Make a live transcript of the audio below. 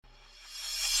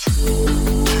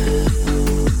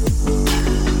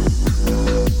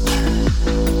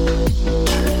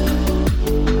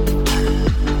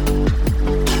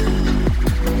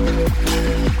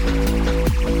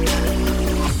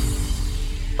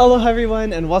Hello,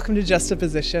 everyone, and welcome to Just a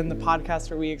Position, the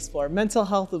podcast where we explore mental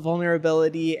health,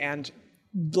 vulnerability, and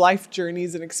life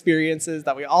journeys and experiences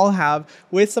that we all have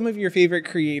with some of your favorite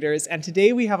creators. And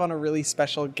today we have on a really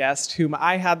special guest whom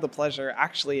I had the pleasure,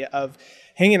 actually, of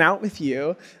hanging out with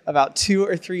you about 2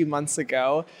 or 3 months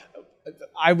ago.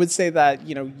 I would say that,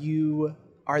 you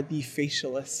are the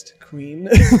facialist queen.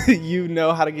 You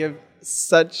know how to give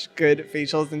such good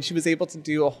facials, and she was able to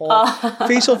do a whole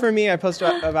facial for me. I posted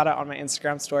about it on my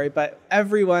Instagram story. But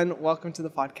everyone, welcome to the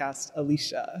podcast,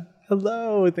 Alicia.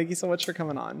 Hello, thank you so much for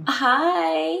coming on.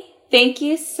 Hi, thank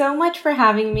you so much for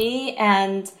having me,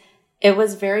 and it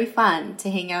was very fun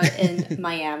to hang out in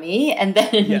Miami and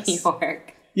then in New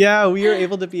York. Yeah, we were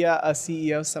able to be at a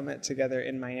CEO summit together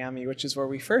in Miami, which is where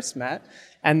we first met.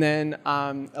 And then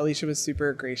Alicia was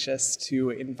super gracious to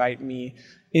invite me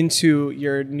into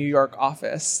your New York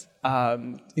office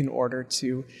in order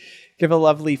to give a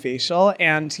lovely facial.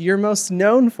 And you're most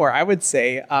known for, I would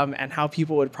say, and how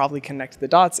people would probably connect the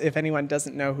dots if anyone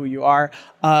doesn't know who you are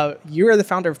the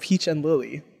founder of Peach and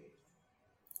Lily.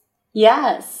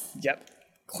 Yes. Yep.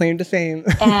 Claim to fame.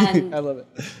 And I love it.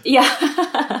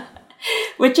 Yeah.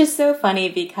 Which is so funny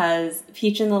because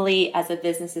Peach and Lily as a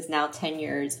business is now 10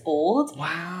 years old.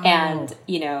 Wow. And,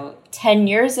 10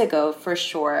 years ago, for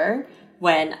sure,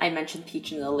 when I mentioned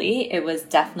Peach and Lily, it was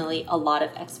definitely a lot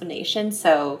of explanation.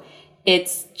 So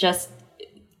it's just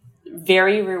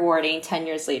very rewarding 10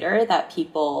 years later that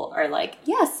people are like,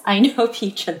 yes, I know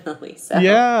Peach and Lily. So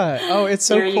yeah. Oh, it's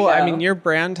so cool. I mean, your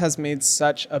brand has made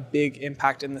such a big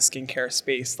impact in the skincare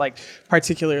space, like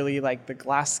particularly like the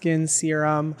glass skin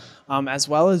serum, as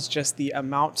well as just the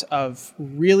amount of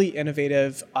really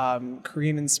innovative,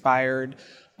 Korean inspired,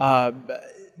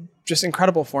 just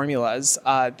incredible formulas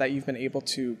that you've been able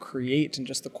to create, and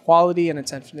just the quality and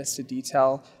attentiveness to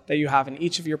detail that you have in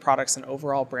each of your products and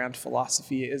overall brand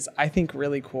philosophy is, I think,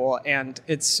 really cool. And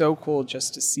it's so cool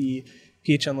just to see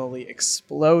Peach and Lily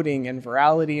exploding in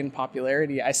virality and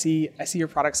popularity. I see your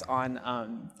products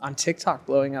on TikTok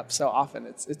blowing up so often.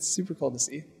 It's super cool to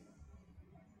see.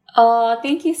 Oh,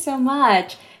 thank you so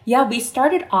much. Yeah, we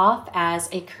started off as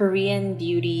a Korean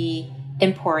beauty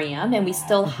emporium, and we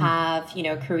still have,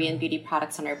 Korean beauty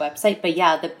products on our website. But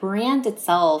yeah, the brand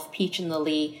itself, Peach and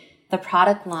Lily, the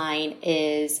product line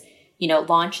is,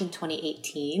 launched in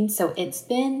 2018. So it's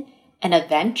been an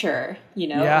adventure,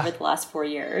 over the last 4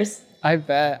 years. I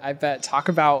bet. Talk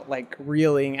about like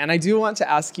reeling. And I do want to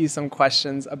ask you some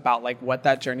questions about like what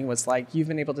that journey was like. You've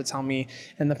been able to tell me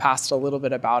in the past a little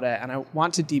bit about it. And I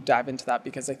want to deep dive into that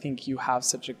because I think you have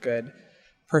such a good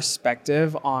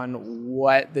perspective on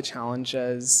what the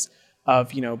challenges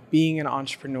of, being an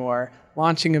entrepreneur,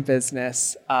 launching a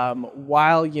business,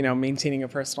 while, maintaining a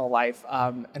personal life,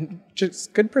 and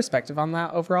just good perspective on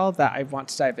that overall that I want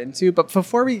to dive into. But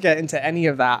before we get into any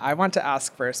of that, I want to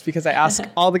ask first, because I ask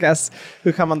all the guests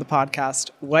who come on the podcast,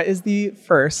 what is the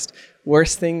first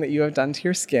worst thing that you have done to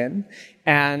your skin?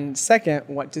 And second,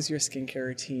 what does your skincare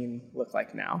routine look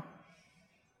like now?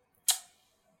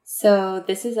 So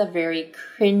this is a very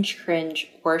cringe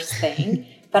worst thing,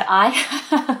 but I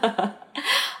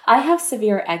have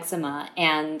severe eczema,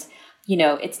 and,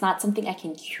 it's not something I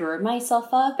can cure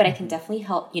myself of, but I can definitely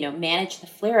help, manage the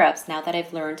flare-ups now that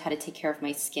I've learned how to take care of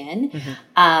my skin.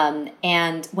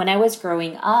 And when I was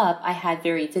growing up, I had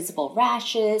very visible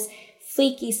rashes,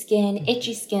 flaky skin,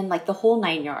 itchy skin, like the whole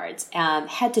 9 yards,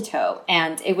 head to toe.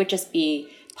 And it would just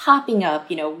be popping up,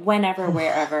 whenever,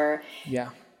 wherever. Yeah.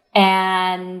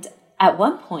 And at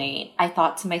one point, I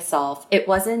thought to myself, it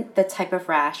wasn't the type of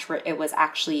rash where it was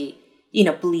actually,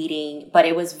 bleeding, but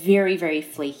it was very, very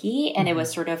flaky. And it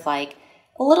was sort of like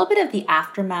a little bit of the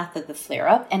aftermath of the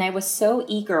flare-up. And I was so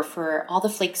eager for all the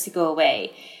flakes to go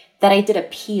away that I did a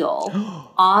peel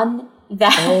on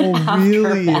that. Oh,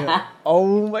 really?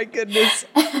 Oh, my goodness.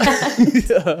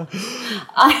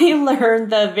 I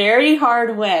learned the very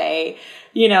hard way,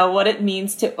 what it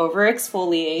means to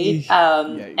over-exfoliate.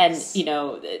 And,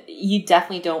 you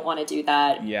definitely don't want to do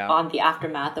that on the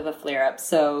aftermath of a flare-up.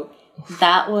 So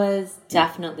that was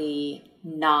definitely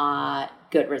not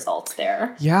good results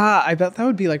there. Yeah, I bet that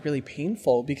would be like really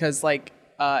painful because like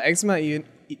eczema, in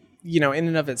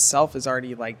and of itself is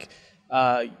already like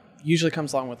usually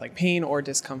comes along with like pain or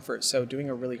discomfort. So doing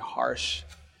a really harsh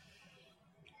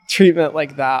treatment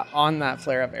like that on that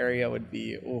flare-up area would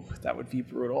be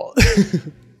brutal.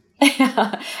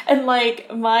 Yeah. And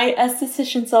like my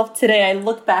esthetician self today, I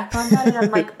look back on that and I'm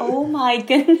like, oh my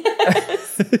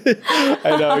goodness.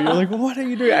 I know. You're like, what are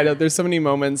you doing? I know there's so many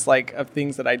moments like of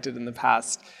things that I did in the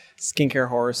past skincare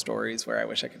horror stories where I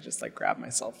wish I could just like grab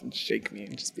myself and shake me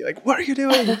and just be like, what are you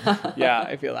doing? Yeah,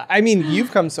 I feel that. I mean, you've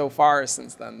come so far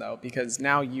since then though, because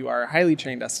now you are a highly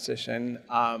trained esthetician,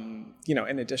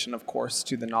 in addition, of course,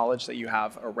 to the knowledge that you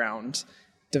have around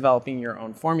developing your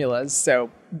own formulas. So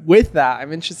with that,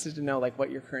 I'm interested to know like what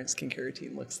your current skincare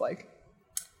routine looks like.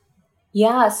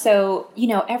 Yeah. So,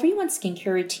 everyone's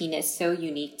skincare routine is so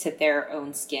unique to their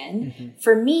own skin. Mm-hmm.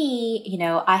 For me,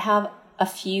 I have a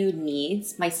few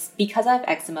needs. Because I have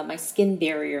eczema, my skin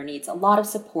barrier needs a lot of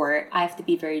support. I have to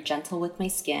be very gentle with my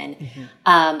skin. Mm-hmm.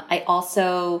 I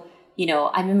also,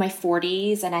 I'm in my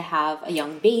 40s and I have a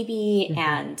young baby, mm-hmm.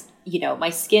 and my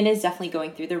skin is definitely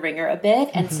going through the ringer a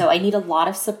bit. And mm-hmm. so I need a lot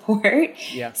of support.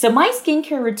 Yeah. So my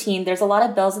skincare routine, there's a lot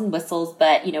of bells and whistles,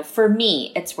 but for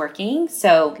me, it's working.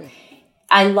 So okay.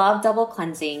 I love double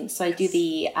cleansing. So I do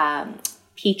the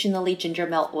peach and lily ginger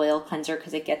melt oil cleanser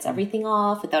because it gets everything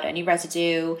off without any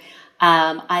residue.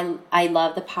 I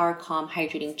love the Power Calm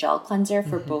hydrating gel cleanser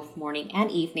for mm-hmm. both morning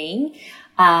and evening.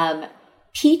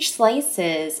 Peach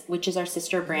Slices, which is our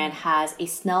sister brand, has a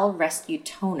Snell Rescue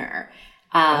toner.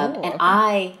 And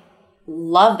I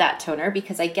love that toner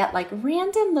because I get like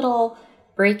random little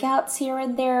breakouts here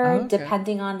and there,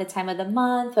 depending on the time of the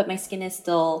month, but my skin is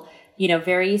still,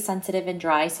 very sensitive and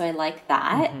dry. So I like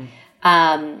that.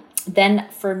 Mm-hmm. Then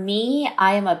for me,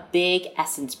 I am a big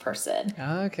essence person.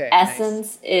 Okay.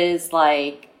 Essence is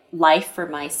like life for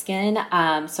my skin.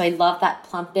 So I love that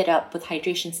plump it up with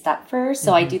hydration step first.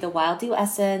 So mm-hmm. I do the Wild Dew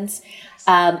essence.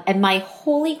 And my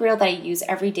holy grail that I use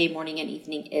every day, morning and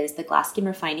evening, is the Glass Skin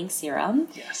Refining Serum.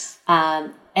 Yes.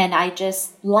 And I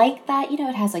just like that, it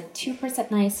has like 2%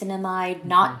 niacinamide, mm-hmm.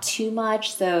 not too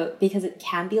much. So because it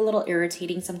can be a little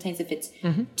irritating sometimes if it's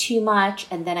mm-hmm. too much.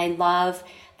 And then I love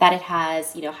that it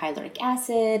has, hyaluronic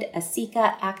acid,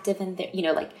 aceca active in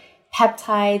there, like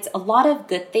peptides, a lot of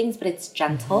good things, but it's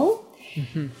gentle.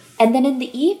 Mm-hmm. And then in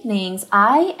the evenings,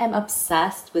 I am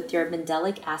obsessed with your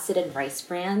Mandelic Acid and Rice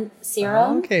Bran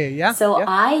serum. Okay, yeah. So yeah.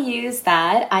 I use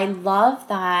that. I love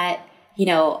that,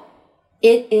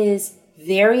 it is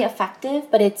very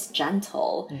effective, but it's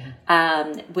gentle,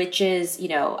 mm-hmm. Which is,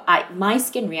 my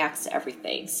skin reacts to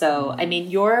everything. So, mm-hmm. I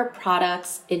mean, your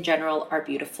products in general are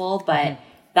beautiful, but mm-hmm.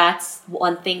 that's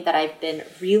one thing that I've been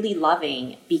really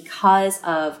loving because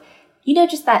of,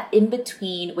 just that in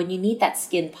between when you need that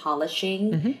skin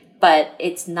polishing, mm-hmm. but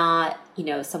it's not,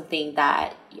 something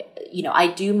that, I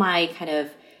do my kind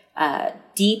of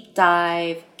deep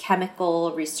dive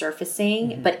chemical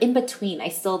resurfacing, mm-hmm. but in between I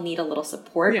still need a little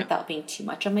support without being too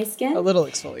much on my skin. A little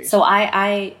exfoliation. So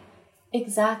I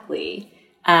exactly.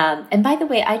 And by the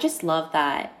way, I just love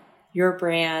that your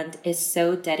brand is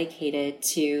so dedicated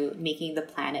to making the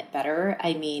planet better.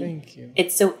 I mean, thank you.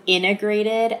 It's so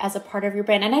integrated as a part of your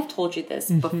brand. And I've told you this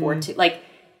mm-hmm. before too. Like,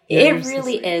 yeah, it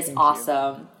really is thank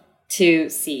awesome to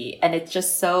see. And it's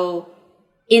just so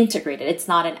integrated. It's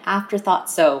not an afterthought.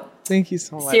 So thank you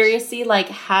so much. Seriously, like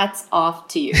hats off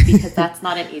to you because that's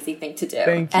not an easy thing to do.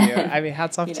 Thank you. And, I mean,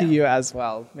 hats off to you as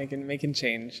well. Making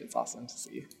change. It's awesome to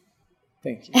see.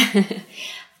 Thank you.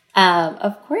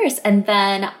 Of course. And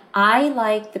then I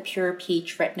like the Pure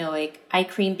Peach Retinoic Eye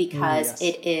Cream because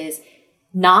it is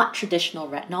not traditional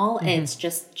retinol. Mm-hmm. It's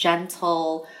just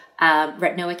gentle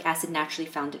retinoic acid naturally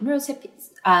found in rosehip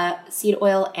seed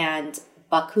oil and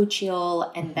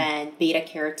bakuchiol, and mm-hmm. then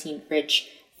beta-carotene rich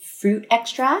fruit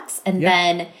extracts. And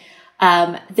then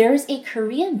there's a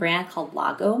Korean brand called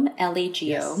Lagom,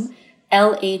 Lagom,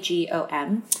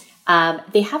 Lagom.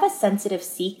 They have a sensitive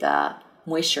cica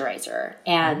moisturizer,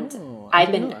 and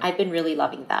I've been really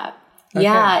loving that. Okay.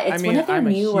 Yeah, it's one of their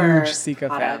newer I'm a huge cica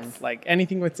fan. Like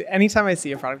anytime I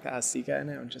see a product that has cica in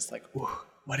it, I'm just like, ooh,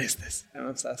 what is this? I'm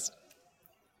obsessed.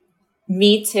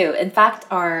 Me too. In fact,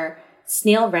 our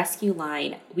Snail Rescue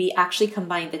line, we actually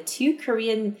combined the two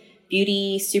Korean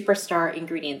beauty superstar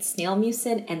ingredients, snail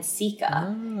mucin and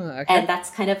cica. And that's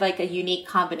kind of like a unique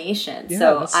combination. Yeah,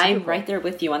 so I'm right there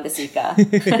with you on the cica.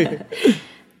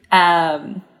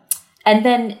 And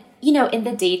then, in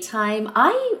the daytime,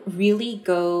 I really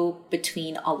go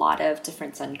between a lot of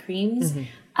different sun creams. Mm-hmm.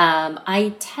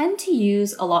 I tend to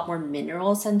use a lot more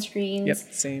mineral sunscreens. Yep,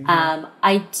 same. I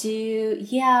like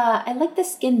the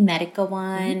Skin Medica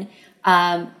one.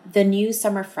 Mm-hmm. The new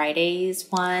Summer Fridays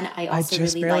one, I also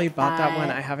just really barely like bought that one.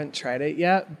 I haven't tried it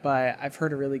yet, but I've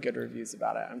heard really good reviews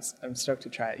about it. I'm stoked to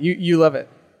try it. You love it?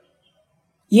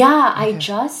 Yeah, okay. I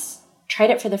just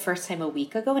tried it for the first time a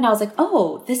week ago, and I was like,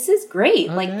 oh, this is great.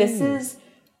 Oh, like, nice. This is,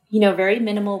 very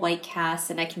minimal white cast,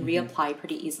 and I can mm-hmm. reapply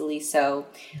pretty easily. So,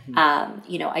 mm-hmm.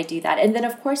 I do that. And then,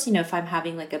 of course, if I'm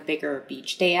having like a bigger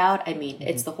beach day out, I mean, mm-hmm.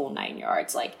 it's the whole 9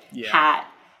 yards, like hat,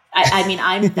 I mean,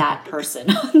 I'm that person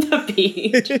on the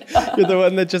beach. You're the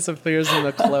one that just appears in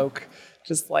the cloak,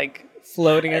 just like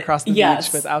floating across the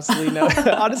beach with absolutely no.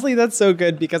 Honestly, that's so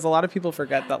good because a lot of people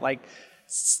forget that like,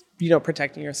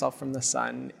 protecting yourself from the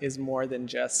sun is more than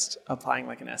just applying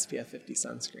like an SPF 50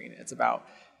 sunscreen. It's about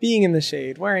being in the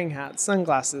shade, wearing hats,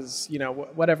 sunglasses,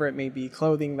 whatever it may be,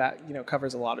 clothing that,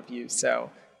 covers a lot of you.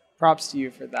 So props to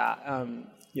you for that.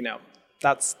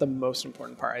 That's the most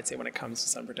important part, I'd say, when it comes to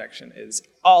sun protection is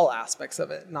all aspects of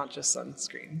it, not just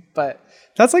sunscreen. But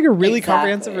that's like a really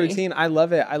comprehensive routine. I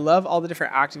love it. I love all the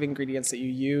different active ingredients that you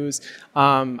use.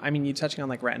 You touching on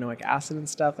like retinoic acid and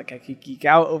stuff, like I could geek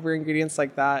out over ingredients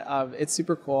like that. It's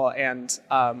super cool. And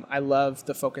I love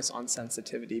the focus on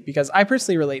sensitivity because I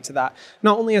personally relate to that,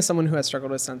 not only as someone who has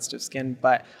struggled with sensitive skin,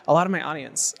 but a lot of my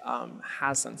audience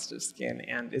has sensitive skin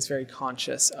and is very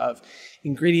conscious of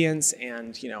ingredients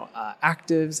and,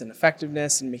 actives and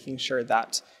effectiveness and making sure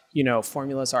that,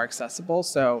 formulas are accessible.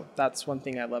 So that's one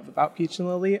thing I love about Peach and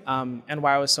Lily, and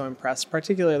why I was so impressed,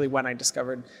 particularly when I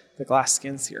discovered the glass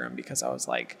skin serum, because I was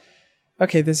like,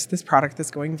 okay, this product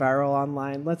that's going viral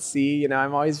online, let's see.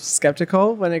 I'm always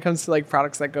skeptical when it comes to like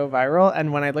products that go viral.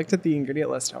 And when I looked at the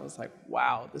ingredient list, I was like,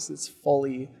 wow, this is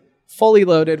fully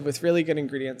loaded with really good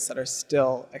ingredients that are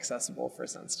still accessible for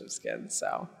sensitive skin.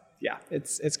 So yeah,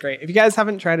 it's great. If you guys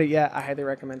haven't tried it yet, I highly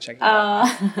recommend checking it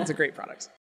out. It's a great product.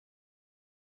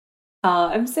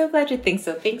 I'm so glad you think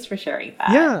so. Thanks for sharing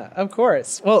that. Yeah, of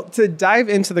course. Well, to dive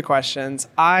into the questions,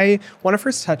 I want to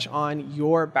first touch on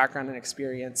your background and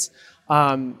experience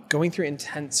going through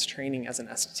intense training as an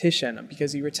esthetician,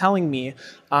 because you were telling me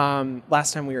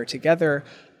last time we were together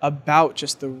about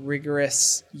just the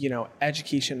rigorous,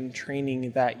 education and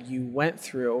training that you went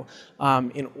through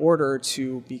in order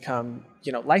to become,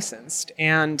 licensed.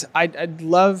 And I'd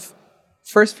love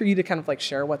first for you to kind of like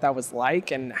share what that was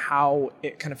like and how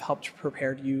it kind of helped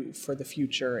prepare you for the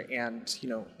future and,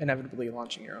 inevitably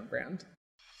launching your own brand.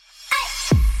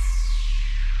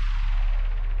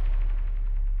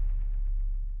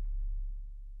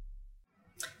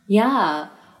 Yeah.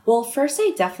 Well, first,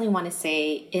 I definitely want to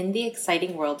say in the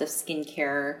exciting world of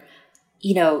skincare,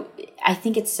 I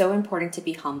think it's so important to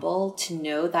be humble, to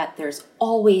know that there's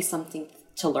always something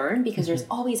to learn because there's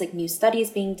always like new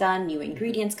studies being done, new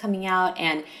ingredients coming out,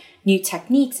 and new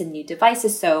techniques and new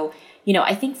devices. So,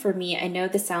 I think for me, I know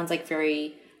this sounds like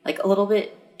very, like a little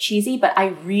bit cheesy, but I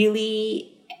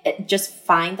really just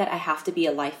find that I have to be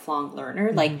a lifelong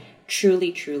learner, like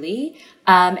truly, truly.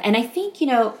 And I think,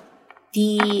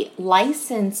 the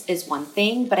license is one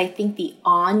thing, but I think the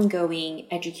ongoing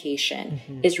education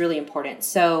is really important.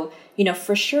 So,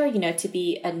 for sure, to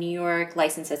be a New York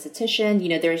licensed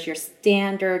esthetician, there's your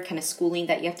standard kind of schooling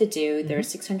that you have to do. There's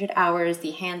 600 hours,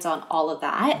 the hands-on, all of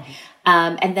that.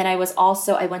 And then I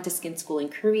went to skin school in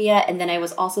Korea, and then I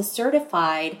was also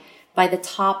certified by the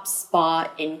top spa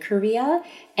in Korea.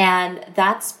 And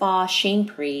that spa,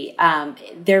 Shanepree,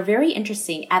 they're very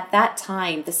interesting. At that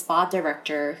time, the spa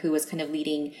director who was kind of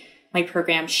leading my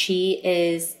program, she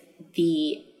is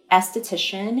the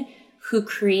esthetician who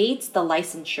creates the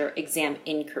licensure exam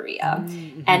in Korea.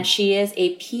 And she is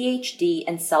a PhD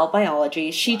in cell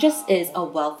biology. She just is a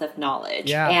wealth of knowledge.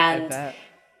 Yeah, and I bet.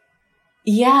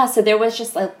 Yeah, so there was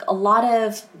just like a lot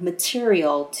of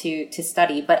material to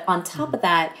study. But on top of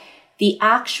that, the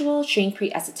actual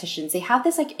Shanepree estheticians, they have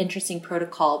this like interesting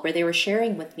protocol where they were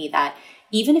sharing with me that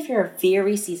even if you're a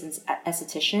very seasoned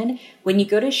esthetician, when you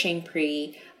go to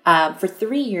Shanepree for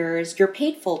 3 years, you're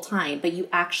paid full time, but you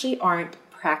actually aren't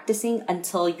practicing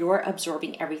until you're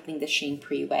absorbing everything the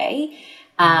Shanepree way.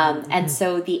 And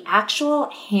so the actual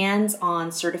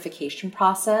hands-on certification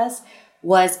process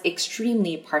was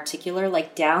extremely particular,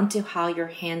 like down to how you're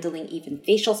handling even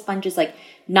facial sponges, like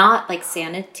not like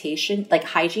sanitation, like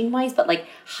hygiene wise, but like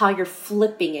how you're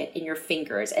flipping it in your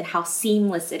fingers and how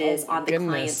seamless it is on the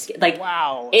client's skin. Like,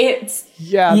 wow. That's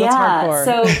hardcore.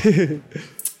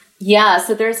 So,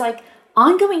 so there's like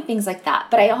ongoing things like that.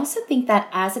 But I also think that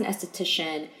as an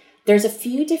esthetician, there's a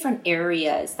few different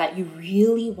areas that you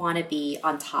really want to be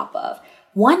on top of.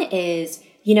 One is,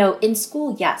 in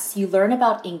school, yes, you learn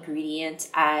about ingredients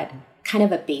at kind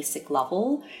of a basic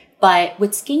level, but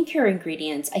with skincare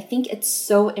ingredients, I think it's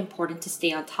so important to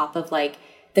stay on top of like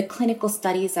the clinical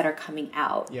studies that are coming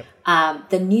out,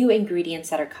 the new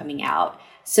ingredients that are coming out.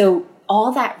 So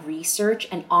all that research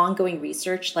and ongoing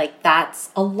research, like that's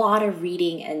a lot of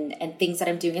reading and things that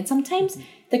I'm doing. And sometimes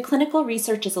the clinical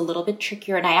research is a little bit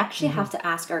trickier. And I actually have to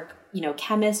ask our,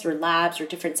 chemists or labs or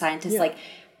different scientists, like,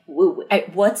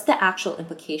 what's the actual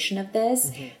implication of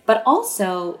this? But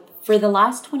also for the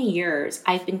last 20 years,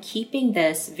 I've been keeping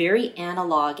this very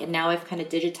analog, and now I've kind of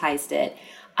digitized it,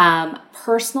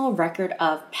 Personal record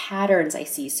of patterns I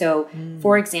see. So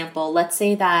for example, let's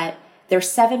say that there's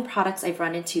 7 products I've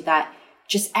run into that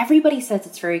just everybody says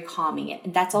it's very calming.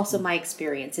 And that's also my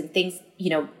experience. And things,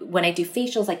 when I do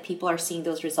facials, like people are seeing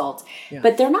those results,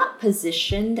 but they're not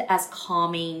positioned as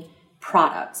calming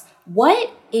products.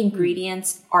 What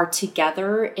ingredients are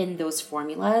together in those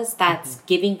formulas that's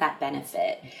giving that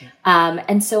benefit?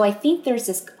 And so I think there's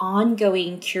this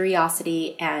ongoing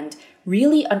curiosity and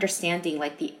really understanding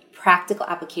like the practical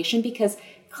application, because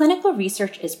clinical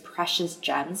research is precious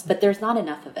gems, but there's not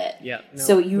enough of it.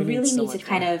 So you really need to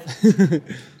kind of,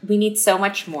 we need so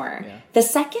much more. The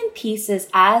second piece is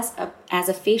as a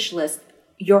facialist,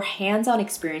 your hands-on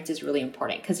experience is really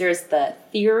important, because there's the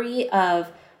theory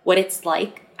of what it's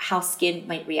like, how skin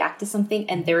might react to something,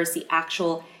 and there is the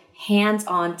actual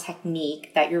hands-on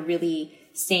technique that you're really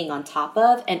staying on top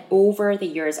of. And over the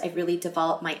years, I've really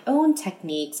developed my own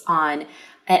techniques on,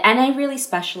 and I really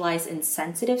specialize in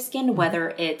sensitive skin,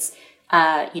 whether it's,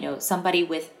 somebody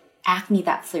with acne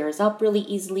that flares up really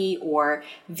easily, or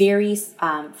very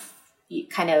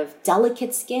kind of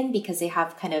delicate skin because they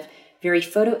have kind of very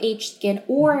photo-aged skin,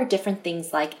 or different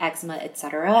things like eczema,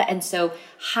 etc. And so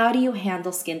how do you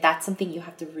handle skin? That's something you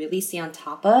have to really stay on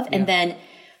top of. And then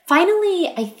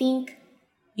finally, I think,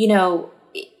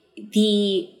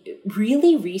 the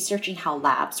really researching how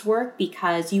labs work,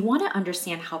 because you want to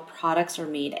understand how products are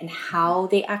made and how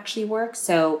they actually work.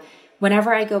 So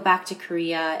whenever I go back to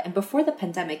Korea, and before the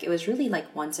pandemic, it was really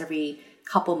like once every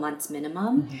couple months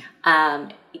minimum,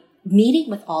 meeting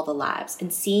with all the labs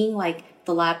and seeing like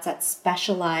the labs that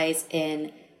specialize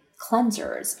in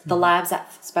cleansers, the labs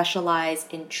that specialize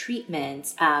in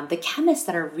treatments, the chemists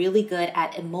that are really good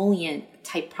at emollient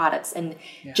type products, and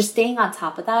just staying on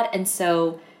top of that. And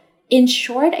so in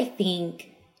short, I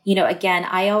think, again,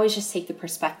 I always just take the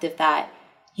perspective that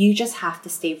you just have to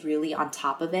stay really on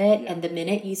top of it. And the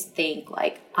minute you think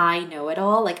like, I know it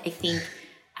all, like I think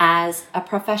as a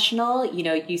professional,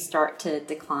 you start to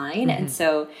decline. And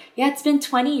so, it's been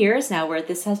 20 years now where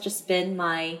this has just been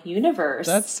my universe.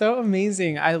 That's so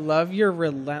amazing. I love your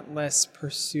relentless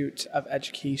pursuit of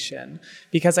education,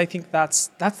 because I think that's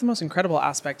the most incredible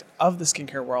aspect of the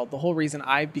skincare world. The whole reason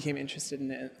I became interested in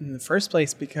it in the first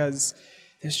place, because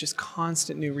there's just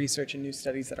constant new research and new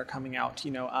studies that are coming out,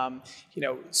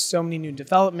 so many new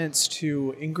developments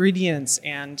to ingredients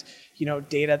and,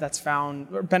 data that's found,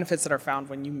 or benefits that are found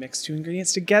when you mix 2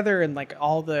 ingredients together, and like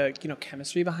all the,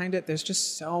 chemistry behind it. There's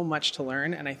just so much to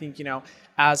learn. And I think,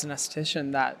 as an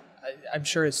esthetician, that I'm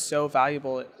sure is so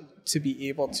valuable to be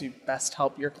able to best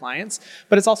help your clients.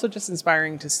 But it's also just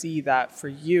inspiring to see that for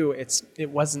you, it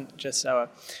wasn't just a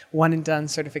one and done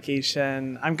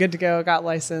certification. I'm good to go, got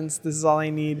licensed, this is all I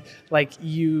need. Like,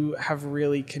 you have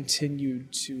really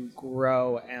continued to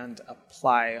grow and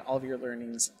apply all of your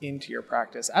learnings into your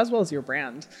practice, as well as your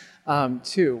brand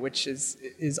too, which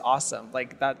is awesome.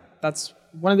 Like that's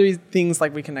one of the things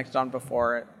like we connected on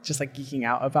before, just like geeking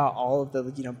out about all of the,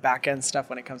 back end stuff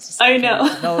when it comes to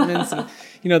developments and,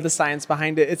 the science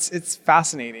behind it. It's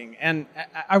fascinating. And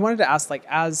I wanted to ask, like,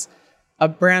 as a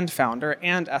brand founder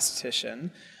and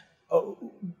esthetician,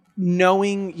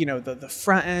 knowing, the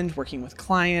front end, working with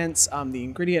clients, the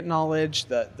ingredient knowledge,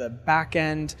 the back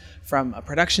end from a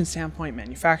production standpoint,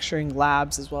 manufacturing,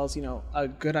 labs, as well as, a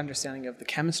good understanding of the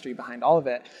chemistry behind all of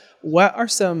it. What are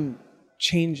some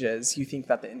changes you think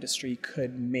that the industry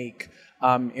could make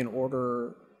in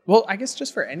order, well, I guess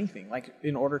just for anything, like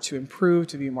in order to improve,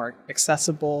 to be more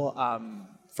accessible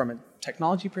from a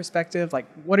technology perspective? Like,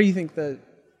 what do you think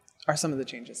are some of the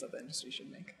changes that the industry should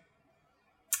make?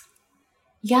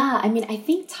 Yeah, I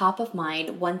think top of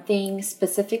mind, one thing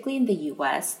specifically in the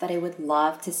US that I would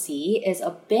love to see is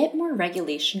a bit more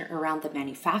regulation around the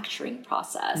manufacturing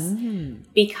process,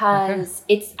 because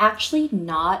it's actually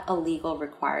not a legal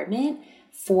requirement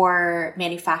for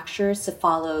manufacturers to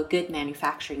follow good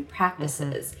manufacturing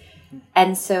practices.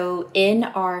 And so in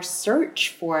our search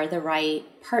for the right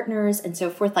partners and so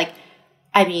forth,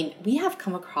 we have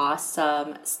come across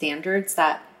some standards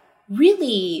that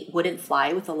really wouldn't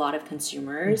fly with a lot of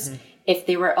consumers if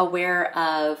they were aware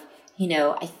of,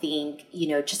 I think,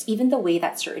 just even the way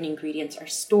that certain ingredients are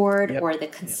stored, or the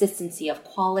consistency of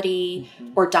quality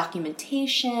or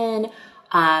documentation.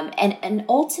 And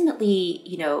ultimately,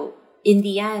 in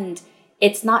the end,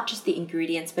 it's not just the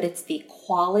ingredients, but it's the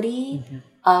quality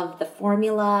of the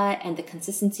formula and the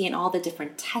consistency and all the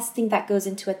different testing that goes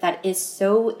into it that is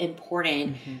so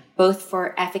important, both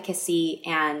for efficacy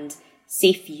and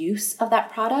safe use of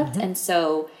that product. And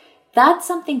so that's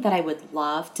something that I would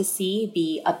love to see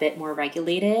be a bit more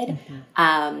regulated,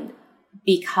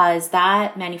 because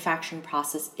that manufacturing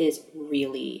process is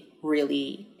really,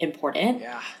 really important.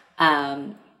 Yeah.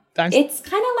 It's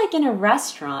kind of like in a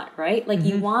restaurant, right? Like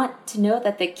you want to know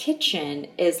that the kitchen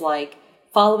is like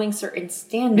following certain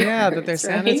standards. Yeah, that they're right?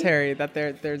 sanitary, that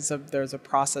there's a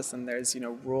process and there's,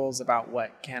 rules about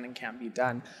what can and can't be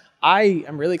done. I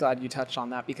am really glad you touched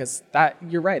on that because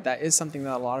you're right, that is something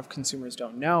that a lot of consumers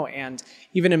don't know. And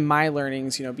even in my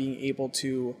learnings, being able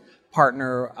to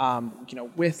partner,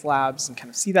 with labs and kind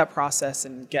of see that process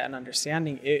and get an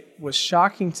understanding, it was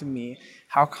shocking to me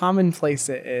how commonplace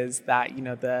it is that,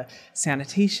 the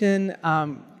sanitation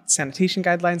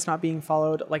guidelines not being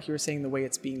followed, like you were saying, the way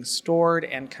it's being stored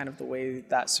and kind of the way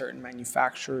that certain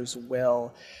manufacturers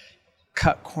will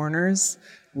cut corners,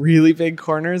 really big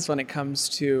corners when it comes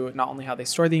to not only how they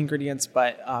store the ingredients,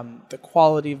 but the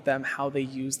quality of them, how they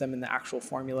use them in the actual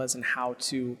formulas, and how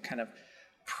to kind of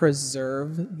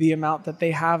preserve the amount that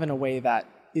they have in a way that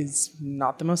is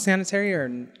not the most sanitary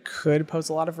or could pose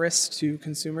a lot of risks to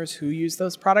consumers who use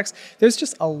those products. There's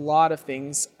just a lot of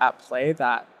things at play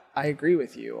that I agree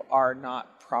with you are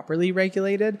not properly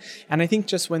regulated. And I think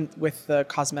just with the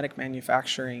cosmetic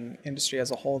manufacturing industry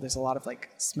as a whole, there's a lot of like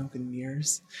smoke and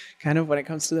mirrors kind of when it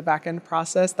comes to the back end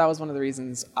process. That was one of the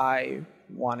reasons I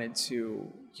wanted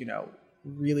to,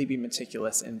 really be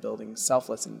meticulous in building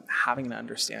Selfless and having an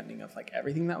understanding of like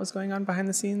everything that was going on behind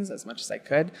the scenes as much as I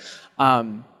could,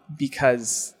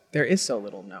 because there is so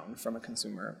little known from a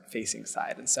consumer facing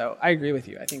side. And so I agree with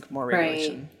you. I think more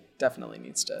regulation definitely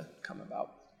needs to come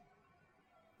about.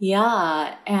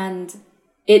 Yeah, and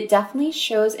it definitely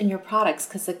shows in your products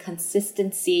because the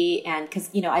consistency and because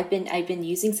I've been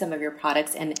using some of your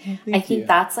products and I think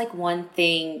that's like one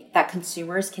thing that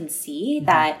consumers can see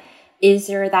that is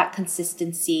there that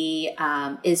consistency,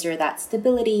 is there that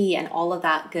stability and all of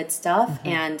that good stuff.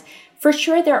 And for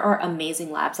sure there are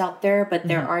amazing labs out there, but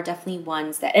there are definitely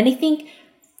ones that, and I think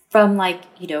from like,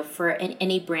 for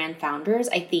any brand founders,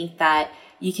 I think that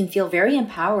you can feel very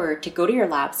empowered to go to your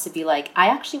labs to be like, I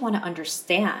actually want to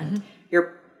understand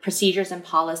your procedures and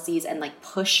policies and like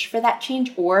push for that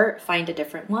change or find a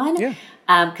different one. Yeah.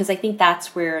 Because I think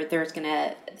that's where there's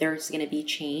gonna be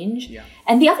change. Yeah.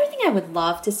 And the other thing I would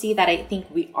love to see that I think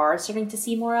we are starting to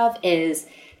see more of is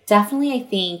definitely, I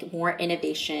think, more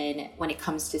innovation when it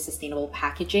comes to sustainable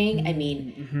packaging. I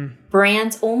mean,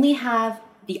 brands only have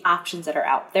the options that are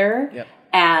out there. Yep.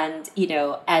 And,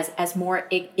 as more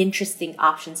interesting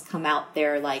options come out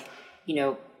there, like,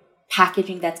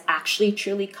 packaging that's actually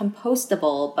truly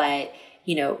compostable, but,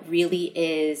 really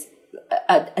is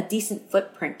a decent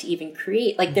footprint to even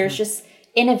create. Like there's just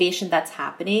innovation that's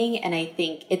happening. And I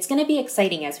think it's going to be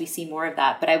exciting as we see more of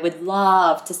that. But I would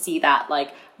love to see that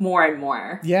like more and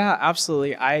more. Yeah,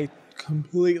 absolutely. I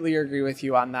completely agree with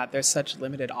you on that. There's such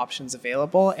limited options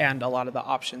available, and a lot of the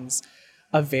options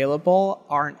available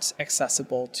aren't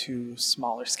accessible to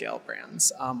smaller scale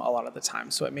brands a lot of the time.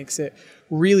 So it makes it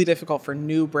really difficult for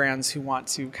new brands who want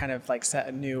to kind of like set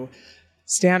a new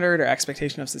standard or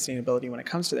expectation of sustainability when it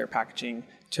comes to their packaging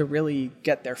to really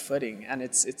get their footing. And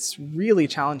it's really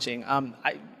challenging.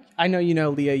 I know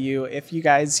Leah Yu. If you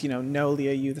guys know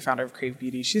Leah Yu, the founder of Crave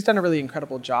Beauty, she's done a really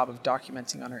incredible job of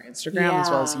documenting on her Instagram as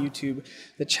well as YouTube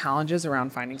the challenges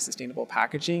around finding sustainable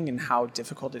packaging and how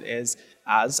difficult it is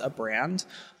as a brand.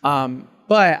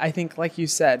 But I think, like you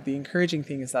said, the encouraging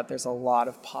thing is that there's a lot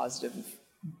of positive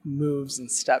moves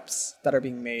and steps that are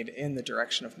being made in the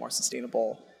direction of more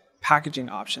sustainable packaging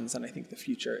options, and I think the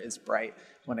future is bright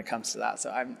when it comes to that.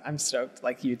 So I'm stoked,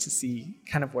 like you, to see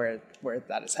kind of where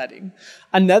that is heading.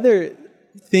 Another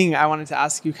thing I wanted to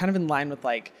ask you, kind of in line with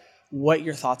like what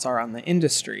your thoughts are on the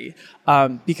industry,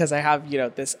 because I have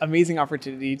this amazing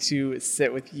opportunity to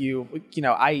sit with you.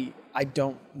 I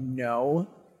don't know.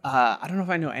 I don't know if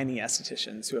I know any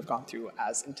estheticians who have gone through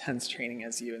as intense training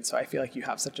as you, and so I feel like you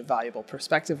have such a valuable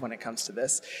perspective when it comes to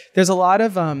this. There's a lot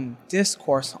of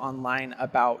discourse online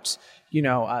about,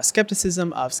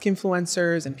 skepticism of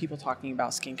skinfluencers and people talking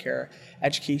about skincare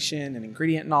education and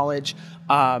ingredient knowledge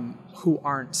who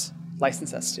aren't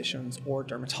licensed estheticians or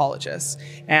dermatologists.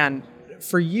 And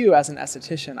for you as an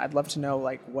esthetician, I'd love to know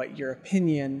like what your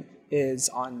opinion is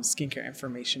on skincare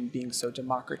information being so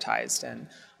democratized and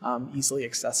easily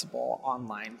accessible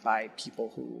online by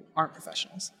people who aren't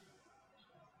professionals.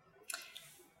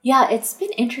 Yeah, it's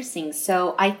been interesting.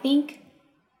 So I think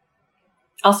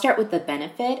I'll start with the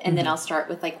benefit and then I'll start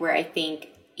with like where I think,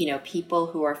 people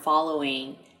who are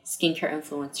following skincare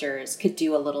influencers could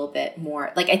do a little bit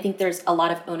more. Like I think there's a lot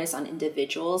of onus on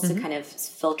individuals to kind of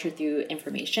filter through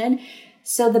information.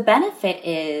 So the benefit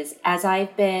is, as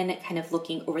I've been kind of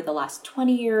looking over the last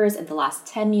 20 years and the last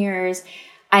 10 years,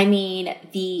 I mean,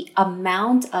 the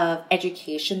amount of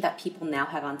education that people now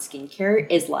have on skincare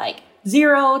is like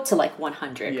 0 to like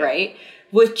 100, right?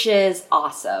 Which is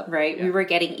awesome, right? We were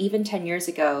getting, even 10 years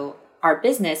ago, our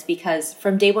business, because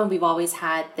from day one, we've always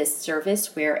had this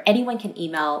service where anyone can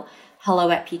email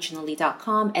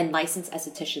hello@peachandlily.com and licensed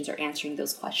estheticians are answering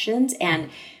those questions. And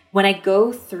when I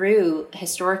go through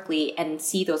historically and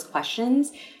see those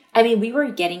questions, I mean, we were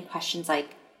getting questions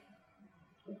like,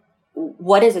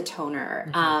 what is a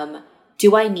toner?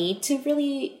 Do I need to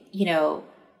really,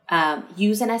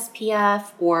 use an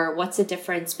SPF, or what's the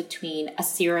difference between a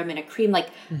serum and a cream? Like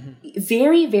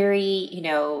very, very,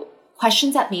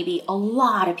 questions that maybe a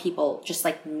lot of people just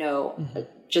like know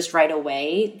just right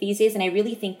away these days. And I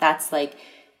really think that's like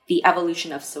the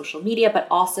evolution of social media, but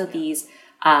also these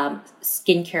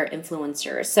skincare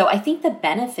influencers. So I think the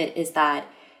benefit is that,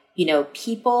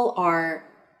 people are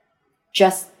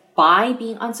just, by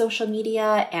being on social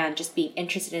media and just being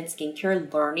interested in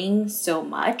skincare, learning so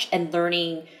much and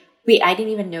learning, wait, I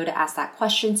didn't even know to ask that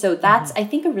question. So that's, I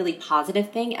think, a really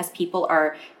positive thing as people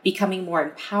are becoming more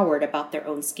empowered about their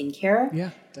own skincare.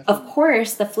 Yeah, definitely. Of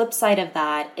course, the flip side of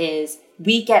that is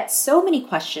we get so many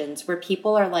questions where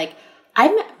people are like,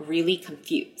 I'm really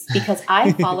confused because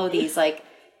I follow these like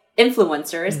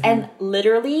influencers and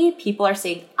literally people are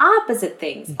saying opposite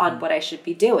things on what I should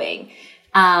be doing.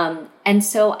 And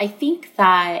so I think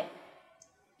that,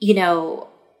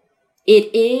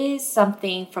 it is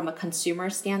something from a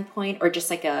consumer standpoint or just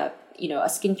like a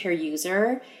skincare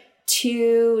user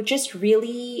to just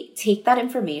really take that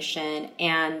information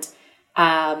and,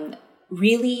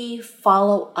 really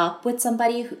follow up with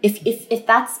somebody who, if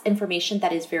that's information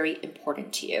that is very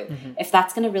important to you, if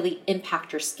that's going to really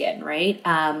impact your skin, right?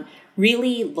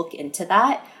 Really look into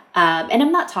that. And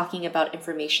I'm not talking about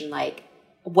information like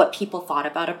what people thought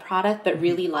about a product, but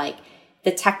really like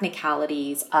the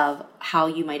technicalities of how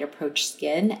you might approach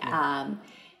skin, and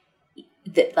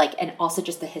also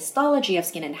just the histology of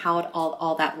skin and how it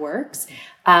all that works.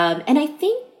 And I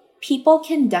think people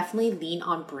can definitely lean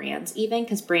on brands even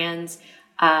because brands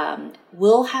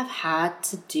will have had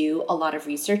to do a lot of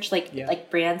research, like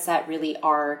brands that really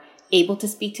are able to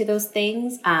speak to those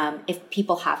things. If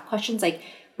people have questions like,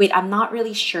 wait, I'm not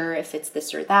really sure if it's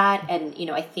this or that. And,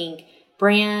 I think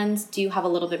brands do have a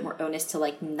little bit more onus to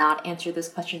like not answer those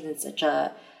questions in such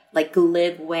a like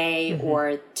glib way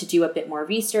or to do a bit more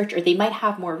research, or they might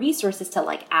have more resources to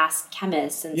like ask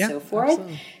chemists and so forth.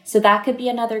 Absolutely. So that could be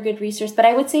another good resource. But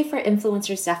I would say for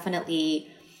influencers, definitely,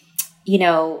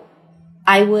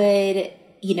 I would,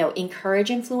 encourage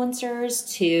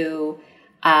influencers to,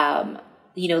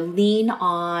 lean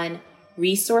on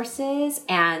resources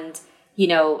and,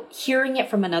 hearing it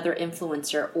from another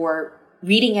influencer or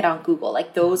reading it on Google.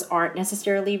 Like those aren't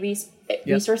necessarily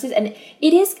resources. And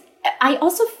it is, I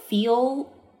also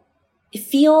feel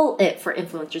it for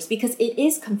influencers because it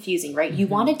is confusing, right? You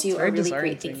want to do a really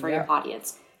great thing for your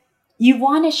audience. You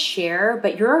want to share,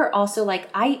 but you're also like,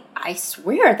 I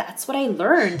swear that's what I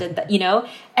learned. And,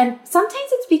 and sometimes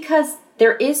it's because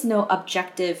there is no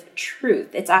objective truth.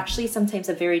 It's actually sometimes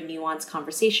a very nuanced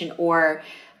conversation, or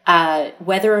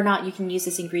whether or not you can use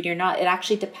this ingredient or not, it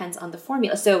actually depends on the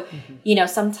formula. So,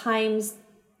 sometimes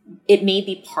it may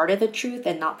be part of the truth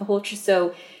and not the whole truth.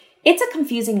 So it's a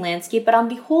confusing landscape, but on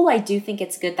the whole, I do think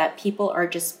it's good that people are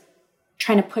just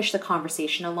trying to push the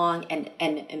conversation along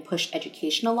and push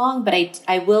education along. But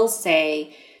I will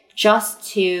say, just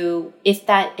to, if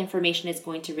that information is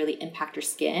going to really impact your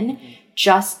skin,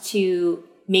 just to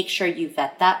make sure you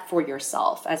vet that for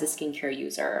yourself as a skincare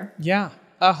user. Yeah.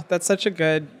 Oh, that's such a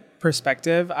good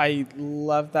perspective. I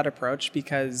love that approach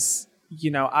because,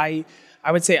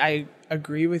 I would say I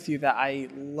agree with you that I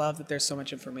love that there's so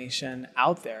much information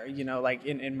out there, like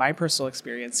in my personal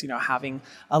experience, having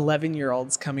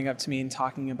 11-year-olds coming up to me and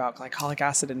talking about glycolic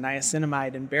acid and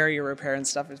niacinamide and barrier repair and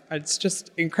stuff. It's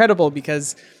just incredible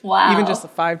because even just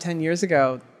 5-10 years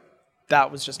ago,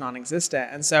 that was just non-existent.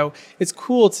 And so it's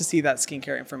cool to see that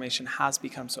skincare information has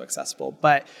become so accessible,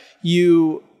 but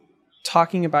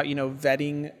talking about,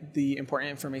 vetting the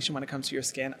important information when it comes to your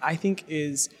skin, I think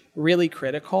is really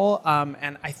critical.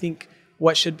 And I think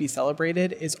what should be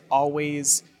celebrated is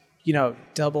always,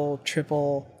 double,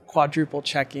 triple, quadruple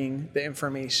checking the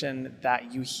information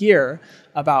that you hear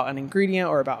about an ingredient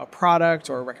or about a product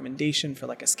or a recommendation for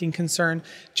like a skin concern.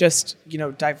 Just,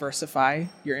 diversify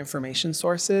your information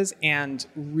sources and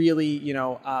really,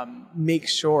 make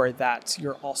sure that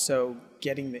you're also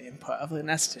getting the input of an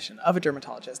esthetician, of a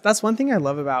dermatologist. That's one thing I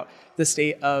love about the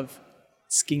state of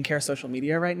skincare social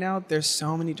media right now. There's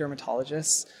so many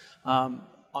dermatologists, and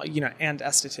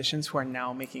estheticians who are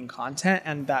now making content,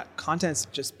 and that content's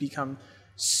just become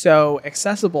so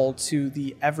accessible to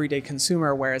the everyday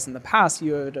consumer, whereas in the past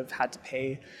you would have had to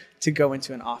pay to go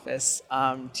into an office,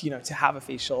 to have a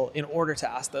facial in order to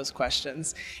ask those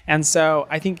questions. And so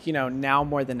I think, now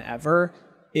more than ever,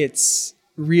 it's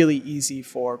really easy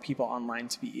for people online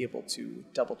to be able to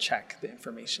double check the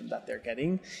information that they're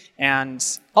getting. And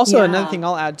also another thing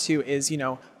I'll add too is,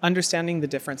 understanding the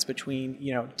difference between,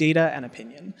 data and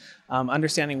opinion,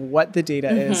 understanding what the data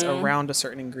is around a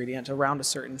certain ingredient, around a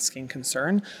certain skin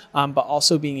concern, but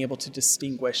also being able to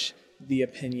distinguish the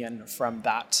opinion from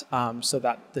that, so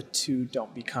that the two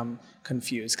don't become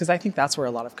confused. Because I think that's where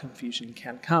a lot of confusion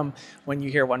can come when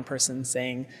you hear one person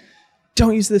saying,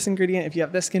 don't use this ingredient if you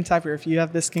have this skin type or if you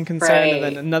have this skin concern, and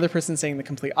then another person saying the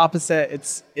complete opposite.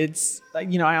 It's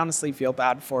I honestly feel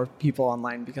bad for people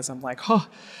online because I'm like,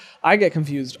 I get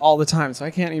confused all the time, so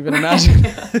I can't even imagine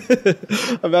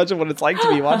imagine what it's like to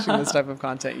be watching this type of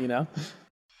content,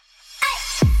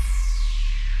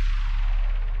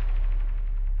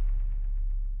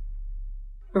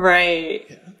 Right.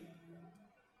 Yeah.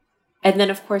 And then,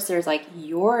 of course, there's like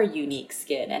your unique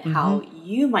skin and how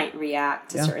you might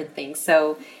react to certain things.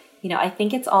 So, I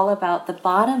think it's all about, the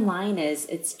bottom line is,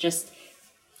 it's just,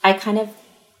 I kind of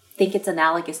think it's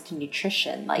analogous to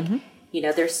nutrition. Like,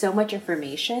 there's so much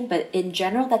information, but in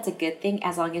general, that's a good thing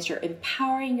as long as you're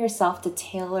empowering yourself to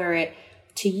tailor it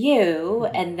to you.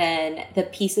 And then the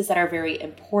pieces that are very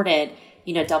important,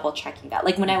 double checking that.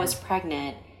 Like when I was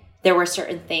pregnant, there were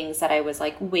certain things that I was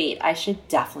like, wait, I should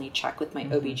definitely check with my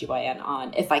OBGYN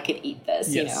on if I could eat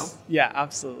this, Yeah,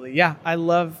 absolutely. Yeah, I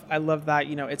love that.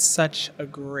 It's such a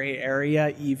gray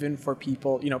area, even for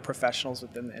people, professionals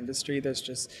within the industry. There's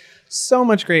just so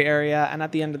much gray area. And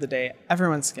at the end of the day,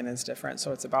 everyone's skin is different.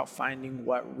 So it's about finding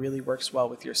what really works well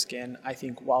with your skin, I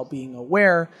think, while being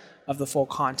aware of the full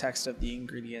context of the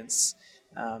ingredients,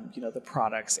 the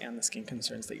products and the skin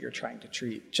concerns that you're trying to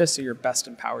treat, just so you're best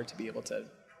empowered to be able to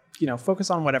focus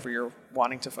on whatever you're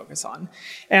wanting to focus on.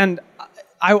 And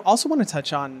I also want to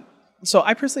touch on, so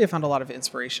I personally have found a lot of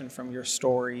inspiration from your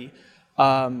story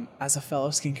as a fellow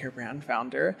skincare brand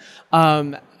founder,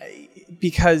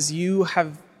 because you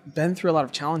have been through a lot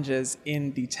of challenges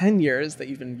in the 10 years that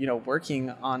you've been,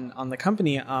 working on the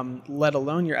company, let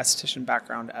alone your esthetician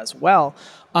background as well.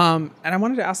 And I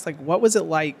wanted to ask, what was it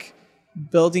like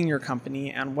building your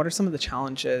company, and what are some of the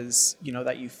challenges,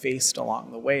 that you faced along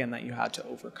the way and that you had to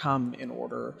overcome in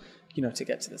order, to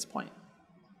get to this point?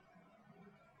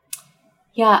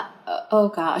 Yeah. Oh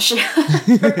gosh.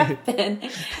 There have been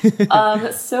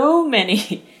so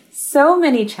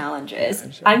many challenges.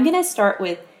 Yeah, sure. I'm going to start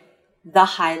with the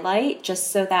highlight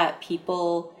just so that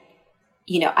people,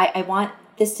 I want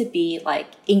this to be like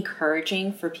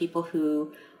encouraging for people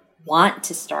who want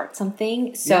to start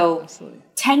something. So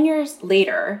 10 years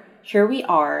later, here we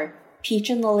are.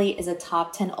 Peach and Lily is a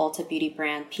top 10 Ulta Beauty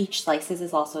brand. Peach Slices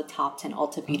is also a top 10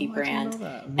 Ulta Beauty brand.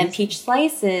 And Peach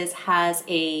Slices has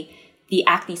the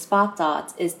acne spot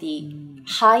dots is the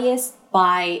highest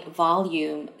by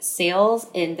volume sales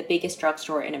in the biggest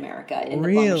drugstore in America in the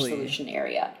blemish solution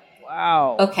area.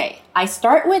 Wow. Okay, I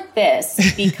start with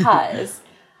this because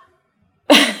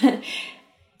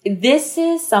this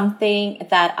is something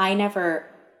that I never,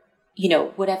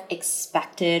 would have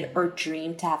expected or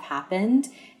dreamed to have happened.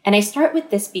 And I start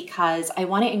with this because I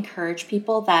want to encourage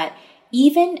people that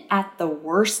even at the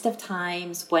worst of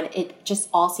times when it just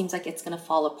all seems like it's going to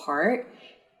fall apart,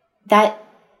 that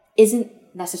isn't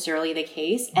necessarily the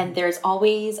case. And there's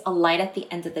always a light at the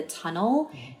end of the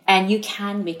tunnel, and you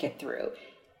can make it through.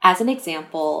 As an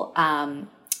example,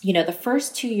 the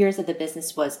first 2 years of the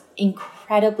business was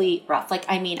incredibly rough.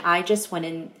 I just went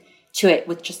into it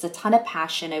with just a ton of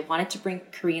passion. I wanted to bring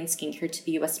Korean skincare to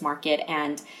the US market.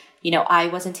 And, I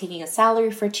wasn't taking a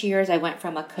salary for 2 years. I went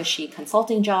from a cushy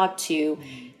consulting job to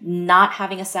not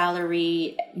having a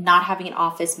salary, not having an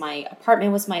office. My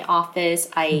apartment was my office.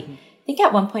 I think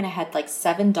at one point I had like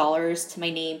 $7 to my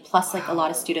name, plus a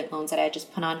lot of student loans that I had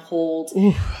just put on hold.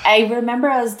 I remember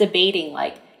I was debating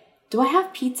do I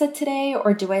have pizza today,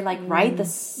 or do I ride the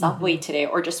subway today,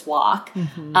 or just walk?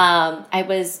 I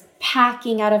was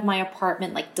packing out of my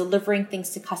apartment, delivering things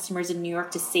to customers in New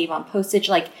York to save on postage.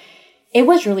 It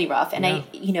was really rough. And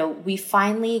we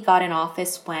finally got an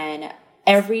office when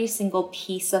every single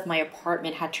piece of my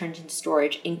apartment had turned into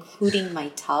storage, including my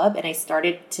tub. And I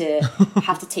started to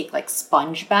have to take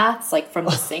sponge baths from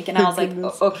the sink. And I was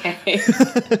okay.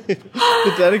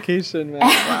 The dedication, man.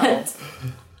 Wow.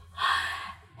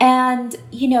 And,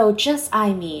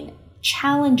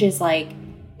 challenges like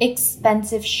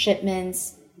expensive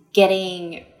shipments,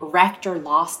 getting wrecked or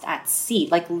lost at sea.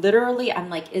 Literally,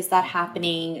 I'm is that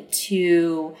happening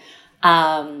to,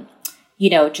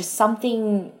 just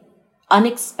something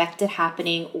unexpected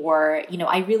happening, or,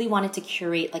 I really wanted to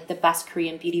curate like the best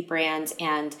Korean beauty brands,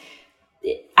 and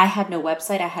I had no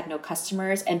website, I had no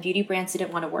customers, and beauty brands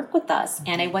didn't want to work with us.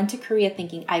 Mm-hmm. And I went to Korea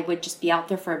thinking I would just be out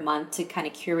there for a month to kind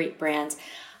of curate brands.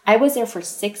 I was there for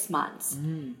 6 months,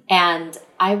 and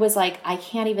I was like, I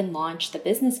can't even launch the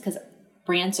business because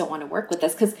brands don't want to work with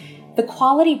us, because the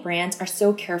quality brands are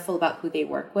so careful about who they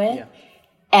work with. Yeah.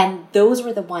 And those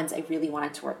were the ones I really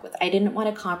wanted to work with. I didn't want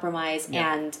to compromise.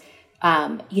 Yeah. And,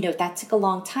 that took a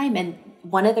long time. And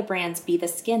one of the brands, Be The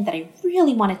Skin, that I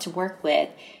really wanted to work with,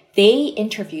 they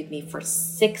interviewed me for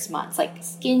 6 months, like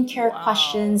skincare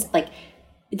questions, like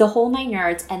the whole 9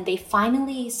 yards. And they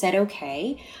finally said,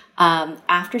 okay,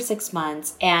 after 6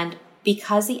 months. And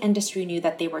because the industry knew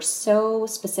that they were so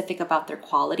specific about their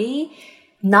quality,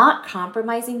 not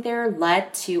compromising there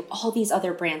led to all these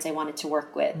other brands I wanted to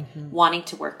work with, wanting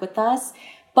to work with us.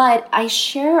 But I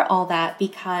share all that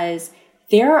because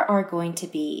there are going to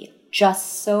be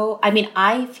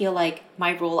I feel like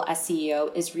my role as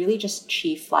CEO is really just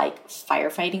chief like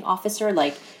firefighting officer.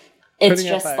 Like it's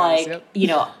just fires, like,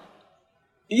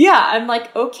 yeah, I'm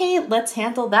like, okay, let's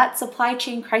handle that supply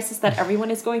chain crisis that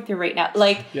everyone is going through right now.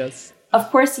 Like, yes. Of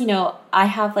course, I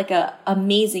have like a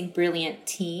amazing, brilliant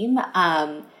team.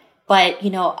 But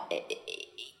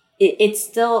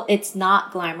it's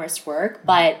not glamorous work.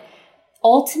 But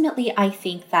ultimately, I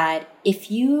think that if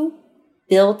you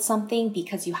build something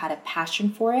because you had a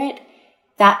passion for it,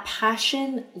 that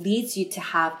passion leads you to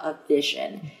have a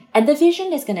vision. And the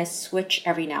vision is going to switch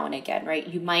every now and again, right?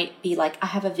 You might be like, I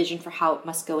have a vision for how it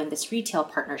must go in this retail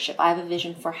partnership. I have a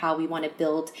vision for how we want to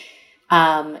build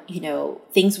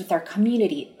things with our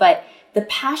community. But the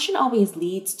passion always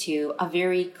leads to a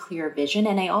very clear vision.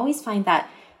 And I always find that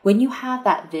when you have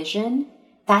that vision,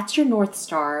 that's your North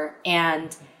Star.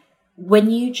 And when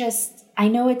you I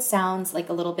know it sounds like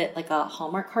a little bit like a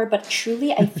Hallmark card, but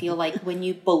truly I feel like when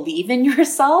you believe in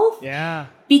yourself, yeah,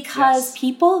 because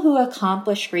people who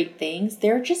accomplish great things,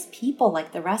 they're just people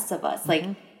like the rest of us. Like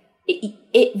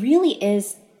it really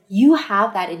is. You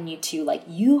have that in you too. Like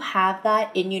you have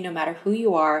that in you no matter who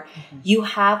you are. You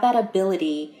have that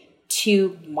ability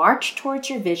to march towards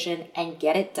your vision and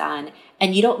get it done.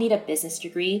 And you don't need a business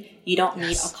degree. You don't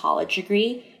need a college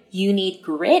degree. You need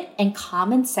grit and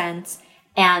common sense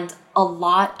and a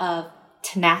lot of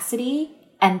tenacity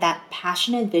and that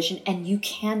passion and vision. And you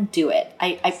can do it.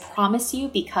 I promise you,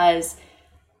 because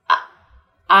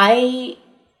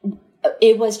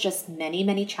it was just many,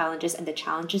 many challenges, and the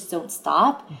challenges don't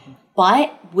stop.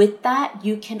 But with that,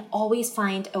 you can always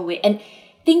find a way. And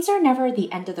things are never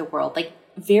the end of the world. Like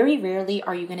very rarely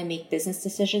are you going to make business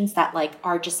decisions that like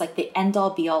are just like the end all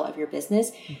be all of your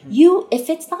business. If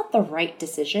it's not the right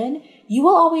decision, you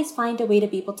will always find a way to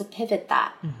be able to pivot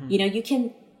that.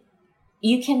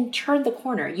 You can turn the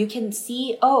corner. You can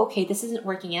see, oh, okay, this isn't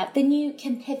working out. Then you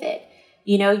can pivot.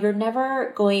 You're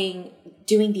never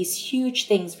doing these huge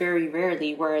things very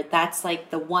rarely where that's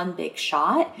like the one big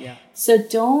shot. Yeah. So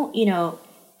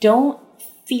don't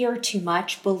fear too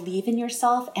much, believe in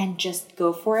yourself and just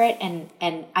go for it. And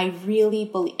I really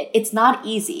believe it's not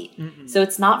easy. So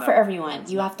it's not for everyone.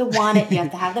 You have to want it. You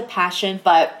have to have the passion,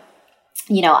 but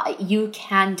you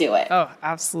can do it. Oh,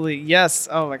 absolutely. Yes.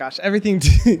 Oh my gosh. Everything.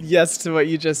 Yes to what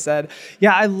you just said.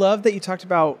 Yeah. I love that you talked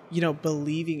about,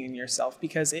 believing in yourself,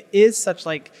 because it is such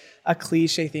like a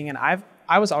cliche thing. And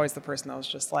I was always the person that was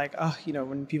just like, oh,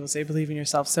 when people say believe in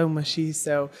yourself, so mushy.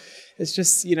 So it's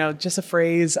just, just a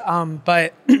phrase.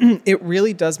 But it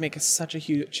really does make such a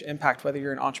huge impact, whether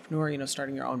you're an entrepreneur,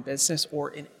 starting your own business,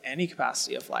 or in any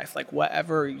capacity of life, like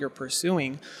whatever you're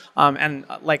pursuing. And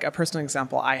like a personal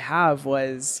example I have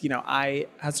was, I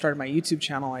had started my YouTube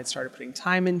channel. I'd started putting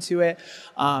time into it.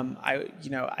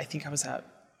 I think I was at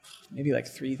maybe like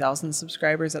 3,000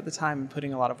 subscribers at the time, and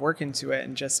putting a lot of work into it,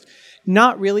 and just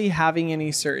not really having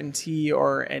any certainty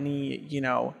or any,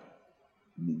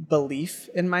 belief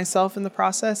in myself in the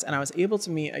process. And I was able to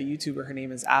meet a YouTuber. Her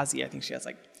name is Azzy. I think she has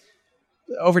like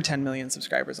over 10 million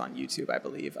subscribers on YouTube, I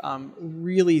believe.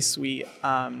 Really sweet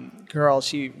girl.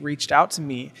 She reached out to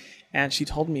me and she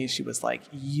told me, she was like,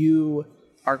 you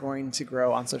are going to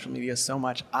grow on social media so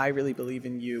much. I really believe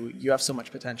in you. You have so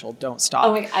much potential. Don't stop.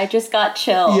 Oh my, I just got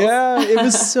chills. Yeah, it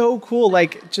was so cool.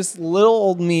 Like just little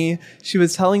old me, she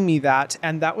was telling me that.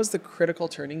 And that was the critical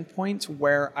turning point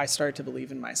where I started to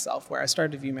believe in myself, where I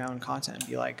started to view my own content and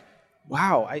be like,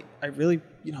 wow, I really,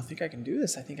 think I can do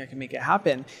this. I think I can make it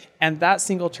happen. And that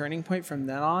single turning point from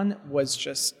then on was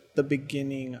just the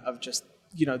beginning of just,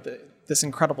 this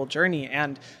incredible journey.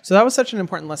 And so that was such an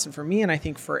important lesson for me. And I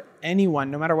think for anyone,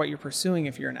 no matter what you're pursuing,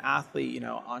 if you're an athlete,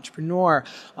 entrepreneur,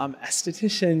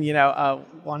 esthetician,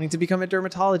 wanting to become a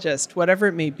dermatologist, whatever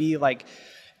it may be, like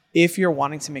if you're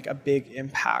wanting to make a big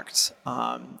impact,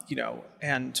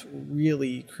 and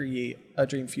really create a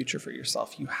dream future for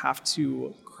yourself, you have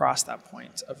to cross that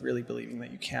point of really believing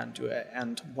that you can do it.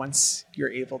 And once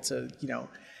you're able to,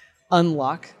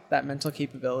 unlock that mental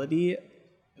capability,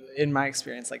 in my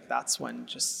experience, like that's when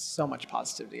just so much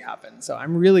positivity happens. So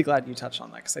I'm really glad you touched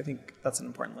on that, because I think that's an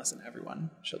important lesson everyone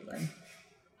should learn.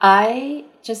 I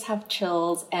just have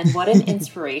chills, and what an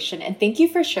inspiration. And thank you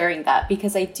for sharing that,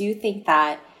 because I do think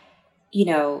that,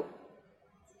 you're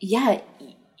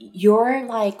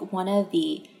like one of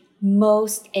the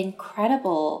most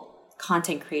incredible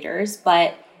content creators,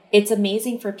 but it's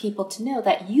amazing for people to know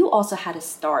that you also had to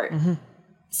start.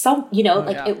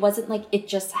 It wasn't like it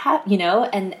just happened,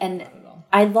 and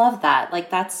I love that. Like,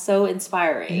 that's so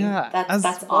inspiring. Yeah,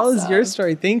 that's well awesome. As your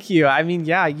story. Thank you. I mean,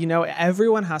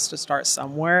 everyone has to start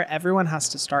somewhere. Everyone has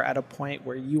to start at a point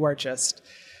where you are just,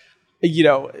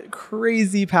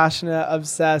 crazy passionate,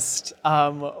 obsessed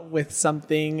with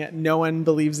something. No one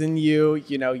believes in you.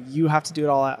 You have to do it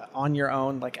all on your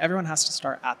own. Like, everyone has to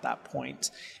start at that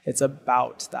point. It's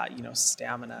about that,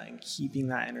 stamina and keeping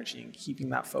that energy and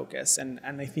keeping that focus. And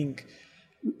I think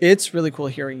it's really cool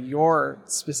hearing your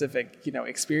specific,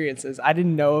 experiences. I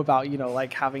didn't know about,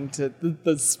 like having to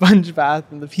the sponge bath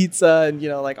and the pizza and,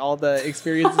 like all the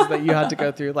experiences that you had to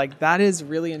go through. Like, that is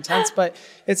really intense, but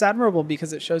it's admirable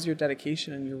because it shows your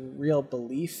dedication and your real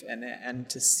belief in it, and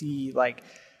to see like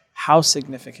how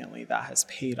significantly that has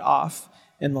paid off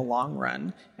in the long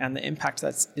run, and the impact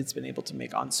that it's been able to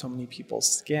make on so many people's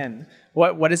skin.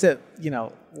 What is it,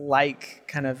 like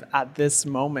kind of at this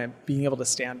moment, being able to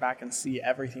stand back and see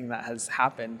everything that has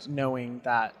happened, knowing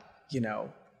that,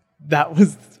 that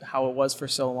was how it was for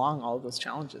so long, all of those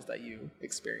challenges that you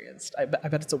experienced. I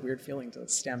bet it's a weird feeling to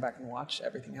stand back and watch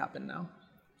everything happen now.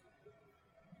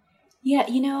 Yeah,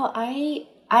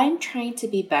 I'm trying to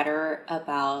be better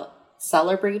about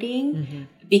celebrating,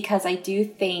 because I do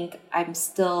think I'm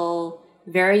still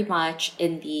very much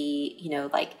in the,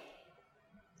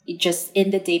 just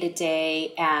in the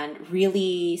day-to-day, and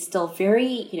really still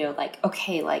very,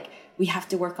 okay, like we have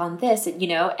to work on this, and,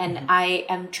 and I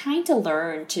am trying to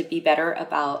learn to be better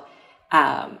about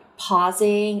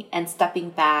pausing and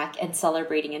stepping back and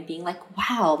celebrating and being like,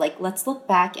 wow, like let's look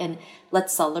back and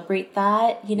let's celebrate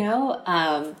that,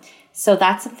 So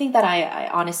that's something that I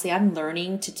honestly, I'm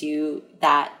learning to do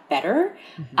that better.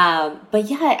 But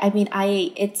yeah, I mean,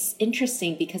 it's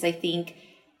interesting because I think,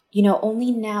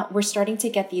 only now we're starting to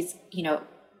get these,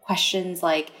 questions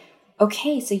like,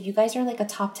 okay, so you guys are like a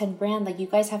top 10 brand, like you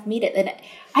guys have made it. And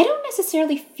I don't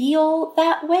necessarily feel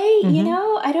that way,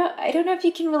 I don't know if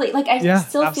you can relate. Like, I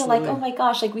still absolutely. feel like, oh my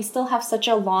gosh, like we still have such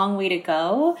a long way to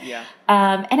go. Yeah.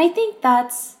 And I think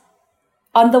that's,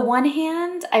 on the one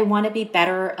hand, I want to be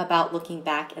better about looking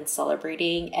back and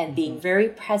celebrating and being very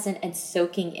present and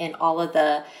soaking in all of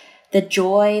the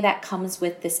joy that comes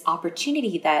with this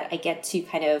opportunity that I get to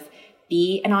kind of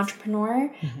be an entrepreneur.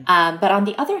 But on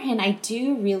the other hand, I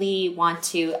do really want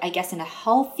to, I guess in a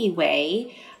healthy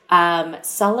way,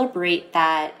 celebrate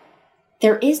that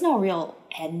there is no real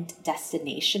end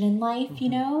destination in life,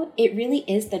 It really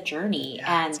is the journey.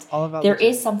 Yeah, and it's all about there the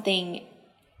journey. is something...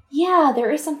 Yeah, there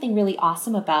is something really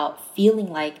awesome about feeling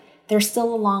like there's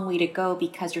still a long way to go,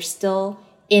 because you're still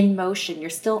in motion, you're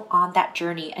still on that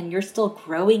journey, and you're still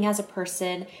growing as a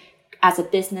person, as a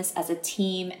business, as a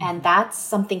team, and that's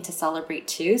something to celebrate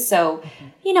too. So,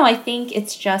 I think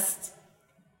it's just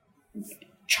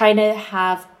trying to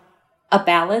have a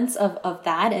balance of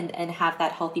that and have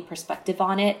that healthy perspective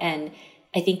on it. And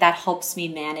I think that helps me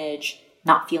manage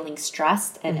not feeling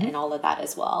stressed and all of that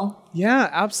as well. Yeah,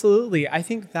 absolutely. I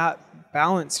think that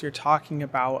balance you're talking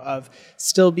about of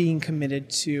still being committed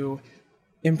to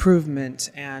improvement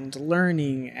and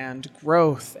learning and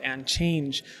growth and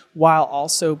change, while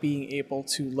also being able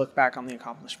to look back on the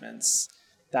accomplishments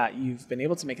that you've been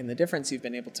able to make and the difference you've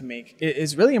been able to make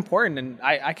is really important. And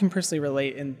I can personally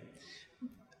relate in,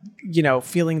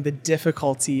 feeling the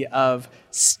difficulty of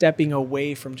stepping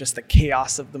away from just the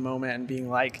chaos of the moment and being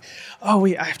like, oh,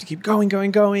 wait, I have to keep going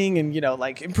and,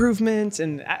 like improvement.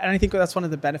 And I think that's one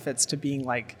of the benefits to being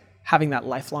like having that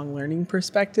lifelong learning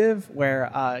perspective,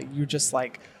 where you just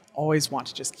like always want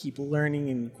to just keep learning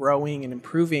and growing and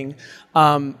improving.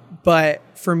 But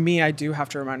for me, I do have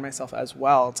to remind myself as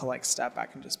well to like step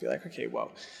back and just be like, okay,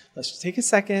 whoa, let's just take a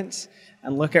second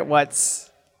and look at what's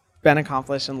been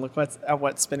accomplished and look at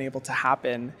what's been able to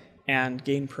happen, and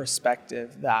gain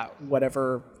perspective that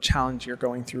whatever challenge you're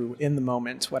going through in the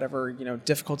moment, whatever,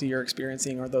 difficulty you're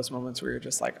experiencing, or those moments where you're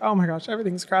just like, oh my gosh,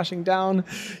 everything's crashing down,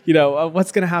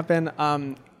 what's going to happen?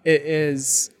 It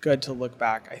is good to look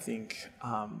back, I think,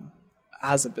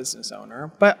 as a business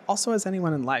owner, but also as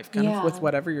anyone in life, kind of with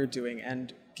whatever you're doing,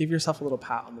 and give yourself a little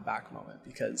pat on the back moment,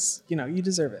 because, you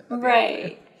deserve it.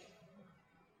 Right.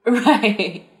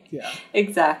 Right. Yeah.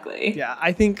 Exactly. Yeah.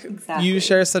 I think you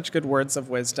share such good words of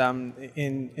wisdom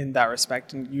in that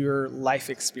respect, and your life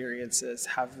experiences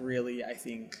have really, I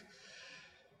think,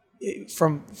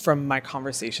 from my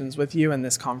conversations with you and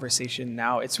this conversation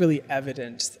now, it's really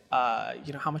evident,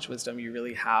 how much wisdom you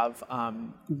really have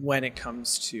when it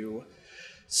comes to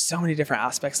so many different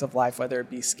aspects of life, whether it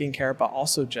be skincare, but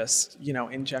also just,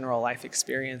 in general life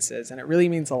experiences. And it really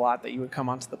means a lot that you would come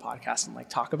onto the podcast and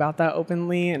talk about that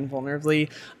openly and vulnerably,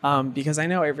 because I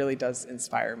know it really does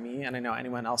inspire me. And I know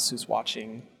anyone else who's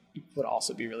watching would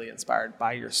also be really inspired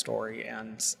by your story.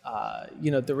 And,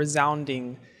 the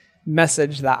resounding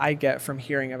message that I get from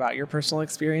hearing about your personal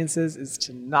experiences is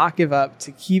to not give up,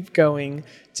 to keep going,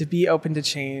 to be open to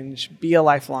change, be a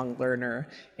lifelong learner.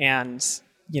 And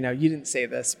you didn't say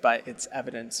this, but it's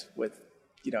evident with,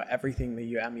 everything that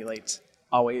you emulate.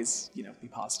 Always, be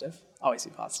positive. Always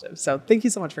be positive. So thank you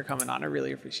so much for coming on. I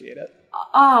really appreciate it.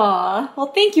 Aw, well,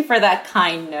 thank you for that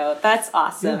kind note. That's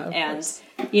awesome. Yeah,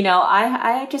 and,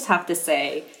 I just have to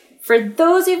say, for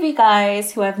those of you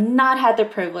guys who have not had the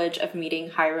privilege of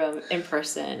meeting Hyram in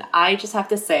person, I just have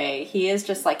to say, he is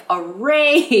just like a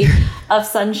ray of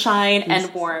sunshine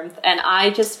and warmth. And I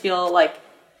just feel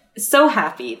so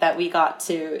happy that we got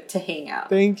to hang out.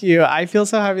 Thank you. I feel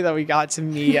so happy that we got to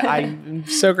meet. I'm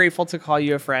so grateful to call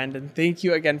you a friend, and thank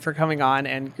you again for coming on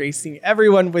and gracing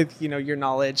everyone with, your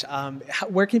knowledge.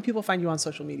 Where can people find you on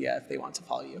social media if they want to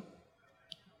follow you?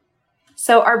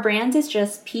 So our brand is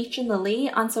just Peach and Lily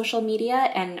on social media,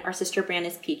 and our sister brand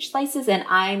is Peach Slices, and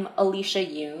I'm Alicia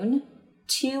Yoon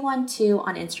 212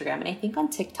 on Instagram, and I think on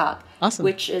TikTok. Awesome.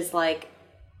 Which is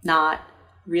not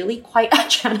really quite a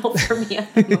channel for me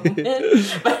at the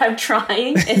moment, but I'm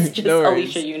trying. It's just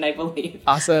Alicia Yoon, I believe.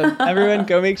 Awesome. Everyone,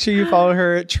 go make sure you follow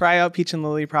her. Try out Peach and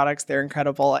Lily products. They're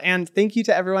incredible. And thank you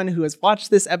to everyone who has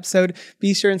watched this episode.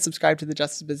 Be sure and subscribe to the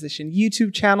Juxtaposition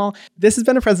YouTube channel. This has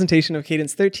been a presentation of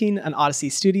Cadence 13, an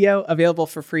Odyssey studio, available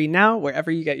for free now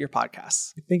wherever you get your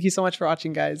podcasts. Thank you so much for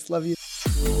watching, guys. Love you.